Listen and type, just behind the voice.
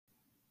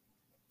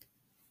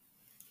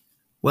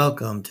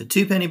Welcome to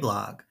Two Penny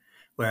Blog,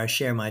 where I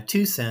share my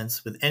 2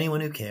 cents with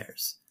anyone who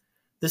cares.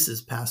 This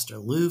is Pastor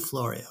Lou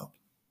Florio.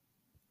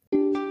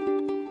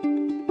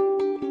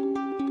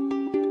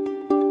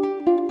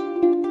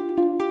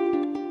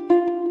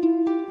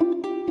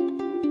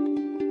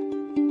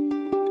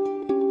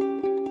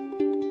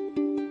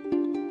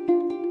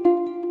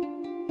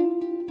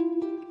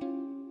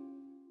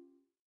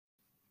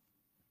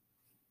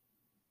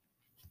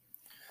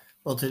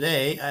 Well,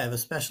 today I have a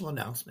special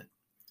announcement.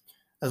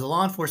 As a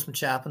law enforcement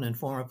chaplain and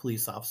former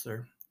police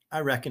officer, I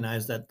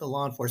recognize that the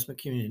law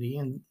enforcement community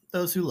and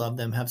those who love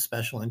them have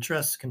special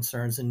interests,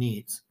 concerns, and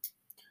needs.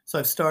 So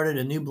I've started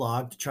a new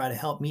blog to try to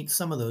help meet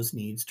some of those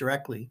needs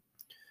directly.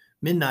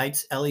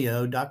 Midnight's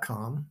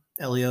LE01,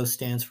 LEO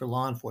stands for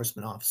Law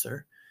Enforcement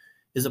Officer,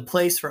 is a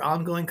place for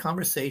ongoing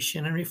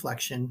conversation and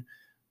reflection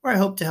where I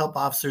hope to help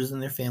officers and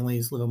their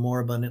families live a more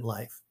abundant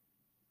life.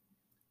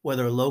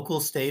 Whether a local,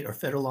 state, or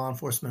federal law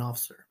enforcement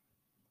officer,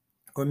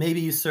 or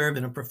maybe you serve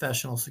in a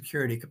professional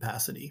security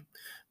capacity,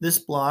 this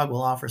blog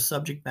will offer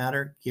subject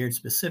matter geared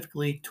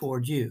specifically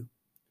toward you.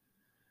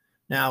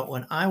 Now,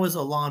 when I was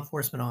a law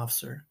enforcement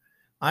officer,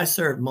 I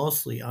served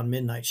mostly on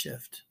midnight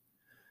shift.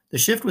 The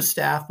shift was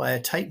staffed by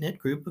a tight-knit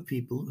group of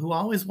people who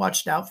always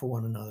watched out for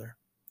one another.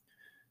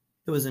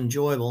 It was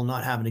enjoyable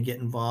not having to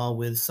get involved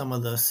with some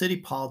of the city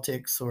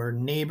politics or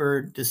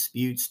neighbor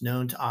disputes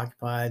known to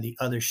occupy the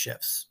other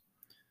shifts.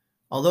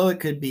 Although it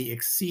could be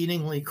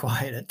exceedingly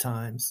quiet at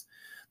times,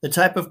 the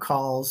type of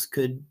calls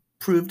could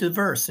prove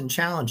diverse and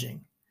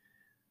challenging,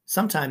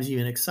 sometimes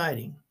even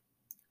exciting.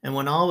 And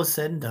when all was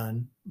said and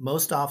done,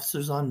 most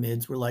officers on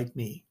mids were like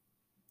me.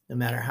 No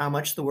matter how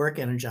much the work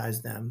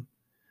energized them,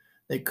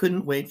 they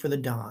couldn't wait for the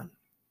dawn,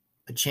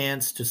 a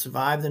chance to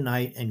survive the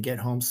night and get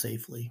home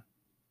safely.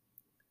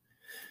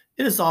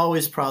 It has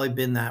always probably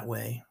been that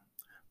way.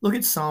 Look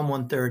at Psalm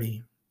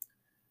 130.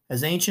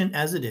 As ancient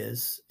as it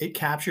is, it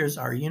captures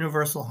our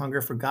universal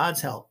hunger for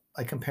God's help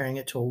by comparing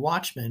it to a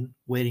watchman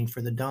waiting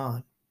for the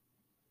dawn.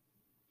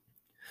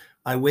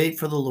 I wait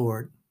for the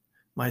Lord.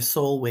 My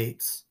soul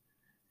waits,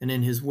 and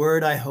in his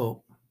word I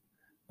hope.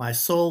 My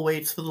soul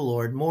waits for the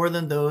Lord more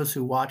than those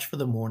who watch for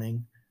the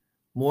morning,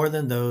 more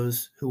than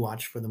those who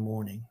watch for the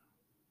morning.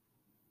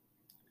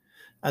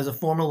 As a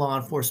former law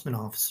enforcement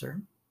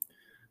officer,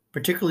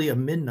 particularly a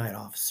midnight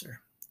officer,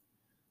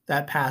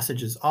 that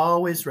passage has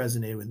always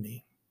resonated with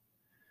me.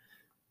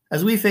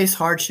 As we face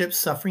hardships,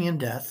 suffering, and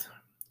death,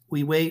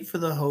 we wait for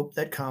the hope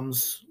that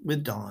comes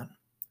with dawn.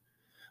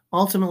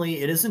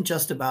 Ultimately, it isn't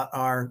just about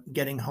our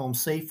getting home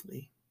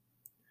safely.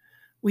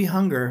 We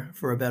hunger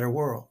for a better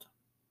world.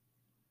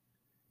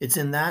 It's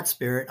in that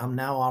spirit I'm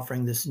now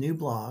offering this new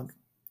blog.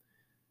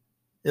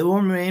 It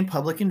will remain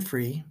public and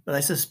free, but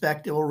I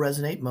suspect it will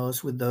resonate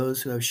most with those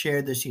who have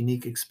shared this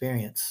unique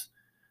experience,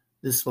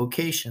 this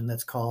vocation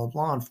that's called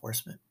law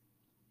enforcement.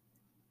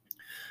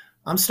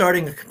 I'm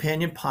starting a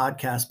companion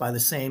podcast by the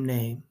same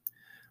name.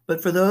 But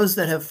for those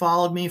that have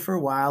followed me for a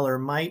while or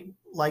might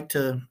like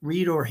to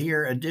read or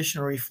hear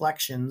additional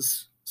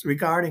reflections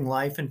regarding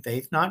life and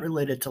faith, not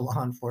related to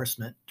law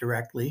enforcement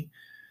directly,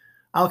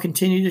 I'll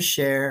continue to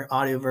share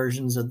audio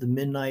versions of the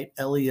Midnight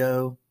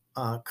LEO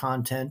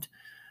content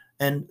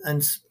and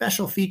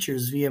special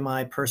features via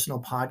my personal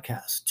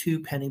podcast,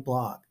 Two Penny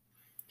Blog.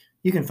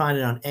 You can find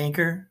it on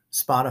Anchor,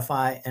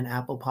 Spotify, and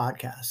Apple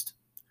Podcast.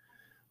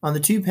 On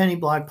the Two Penny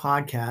Blog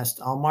podcast,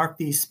 I'll mark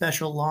these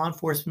special law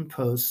enforcement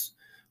posts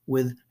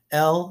with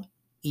LE,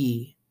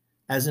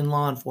 as in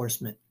law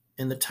enforcement,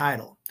 in the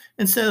title,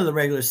 instead of the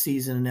regular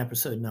season and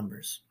episode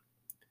numbers.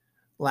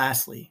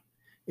 Lastly,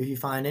 if you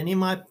find any of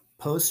my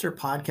posts or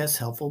podcasts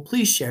helpful,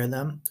 please share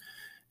them.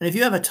 And if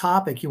you have a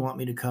topic you want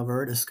me to cover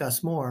or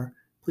discuss more,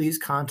 please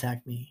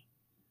contact me.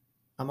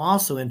 I'm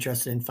also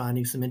interested in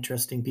finding some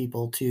interesting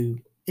people to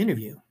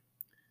interview.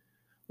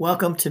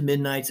 Welcome to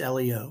Midnight's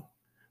LEO,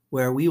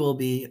 where we will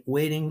be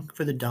waiting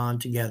for the dawn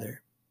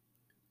together.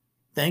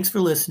 Thanks for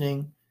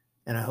listening,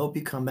 and I hope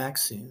you come back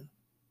soon.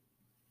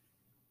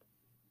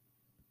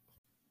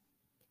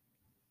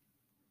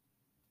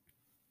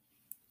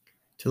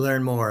 To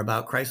learn more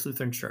about Christ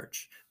Lutheran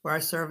Church, where I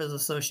serve as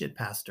associate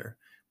pastor,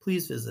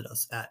 please visit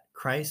us at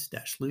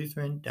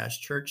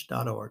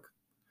christ-lutheran-church.org.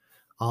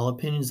 All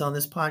opinions on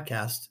this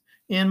podcast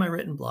and my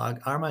written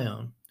blog are my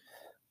own.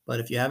 But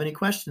if you have any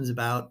questions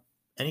about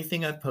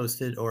anything I've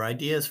posted or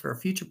ideas for a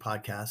future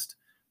podcast,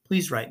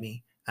 please write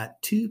me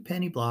at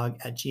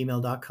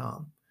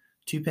twopennyblog@gmail.com.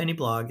 Two Penny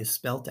Blog is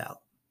spelt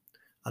out.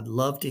 I'd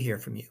love to hear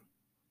from you.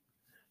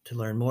 To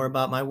learn more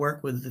about my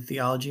work with the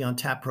Theology on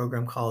Tap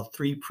program called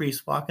Three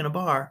Priests Walk in a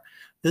Bar,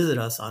 visit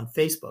us on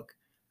Facebook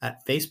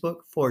at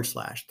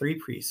Facebook.com/Three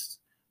Priests.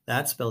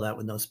 That's spelled out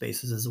with no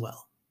spaces as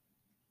well.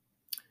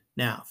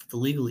 Now, for the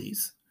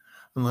legalese.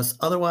 Unless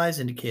otherwise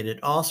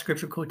indicated, all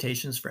scripture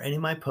quotations for any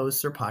of my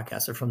posts or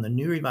podcasts are from the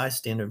New Revised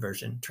Standard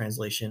Version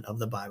translation of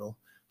the Bible,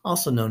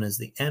 also known as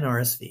the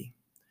NRSV.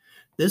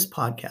 This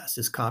podcast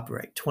is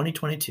copyright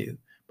 2022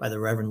 by the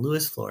Reverend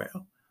Louis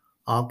Florio.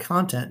 All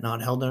content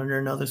not held under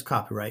another's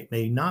copyright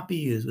may not be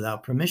used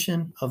without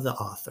permission of the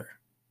author.